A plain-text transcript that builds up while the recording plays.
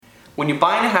when you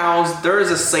buy a house, there is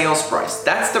a sales price.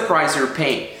 That's the price you're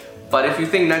paying. But if you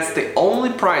think that's the only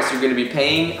price you're gonna be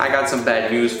paying, I got some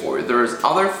bad news for you. There's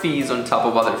other fees on top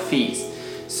of other fees.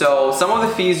 So some of the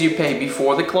fees you pay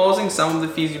before the closing, some of the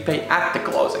fees you pay at the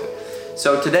closing.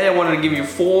 So today I wanted to give you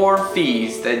 4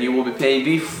 fees that you will be paid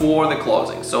before the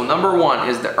closing. So number 1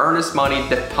 is the earnest money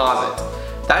deposit.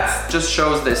 That just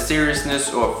shows the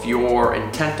seriousness of your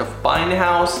intent of buying a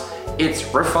house. It's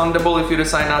refundable if you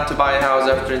decide not to buy a house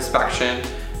after inspection.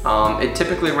 It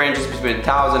typically ranges between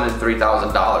 $1,000 and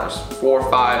 $3,000, 4 or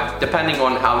 5, depending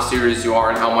on how serious you are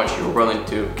and how much you're willing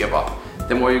to give up.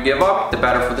 The more you give up, the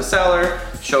better for the seller.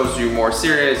 Shows you more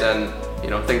serious and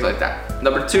things like that.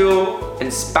 Number 2,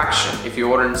 inspection. If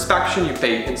you order inspection, you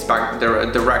pay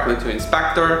directly to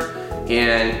inspector.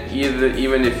 And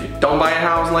even if you don't buy a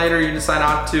house later, you decide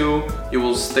not to, you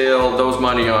will still, those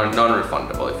money are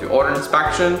non-refundable. If you order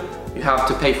inspection, you have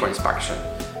to pay for inspection.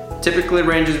 Typically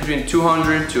ranges between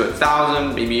 $200 to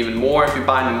 $1,000, maybe even more if you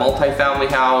buy a multi-family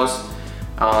house.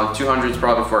 $200 is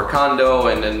probably for a condo,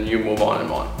 and then you move on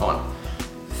and on.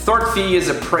 Third fee is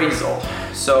appraisal.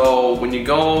 So when you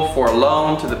go for a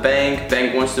loan to the bank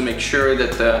wants to make sure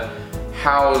that the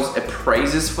house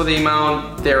appraises for the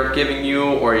amount they're giving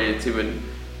you, or it's even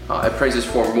appraises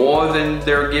for more than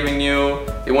they're giving you.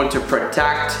 They want to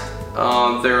protect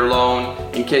their loan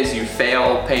in case you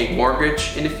fail paying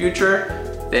mortgage in the future.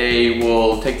 They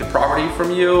will take the property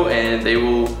from you and they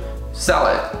will sell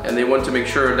it, and they want to make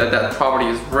sure that that property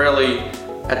is really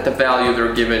at the value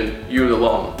they're giving you the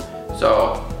loan.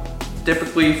 So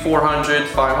typically $400,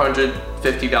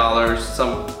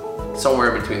 $550,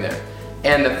 somewhere between there.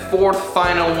 And the 4th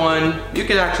final one, you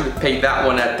can actually pay that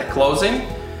one at the closing,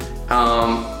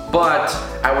 but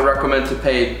I would recommend to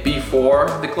pay it before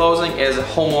the closing, is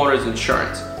homeowner's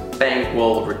insurance. Bank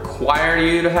will require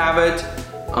you to have it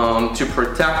to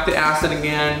protect the asset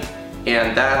again,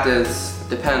 and that is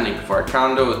depending. For a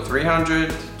condo,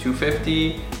 $300 to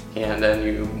 $250, and then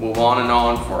you move on and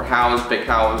on for a house, big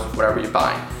house, whatever you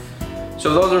buy.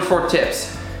 So those are 4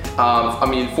 tips.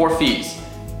 4 fees.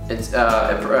 It's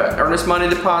earnest money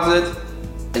deposit,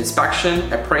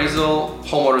 inspection, appraisal,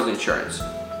 homeowner's insurance.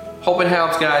 Hope it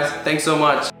helps, guys. Thanks so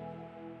much.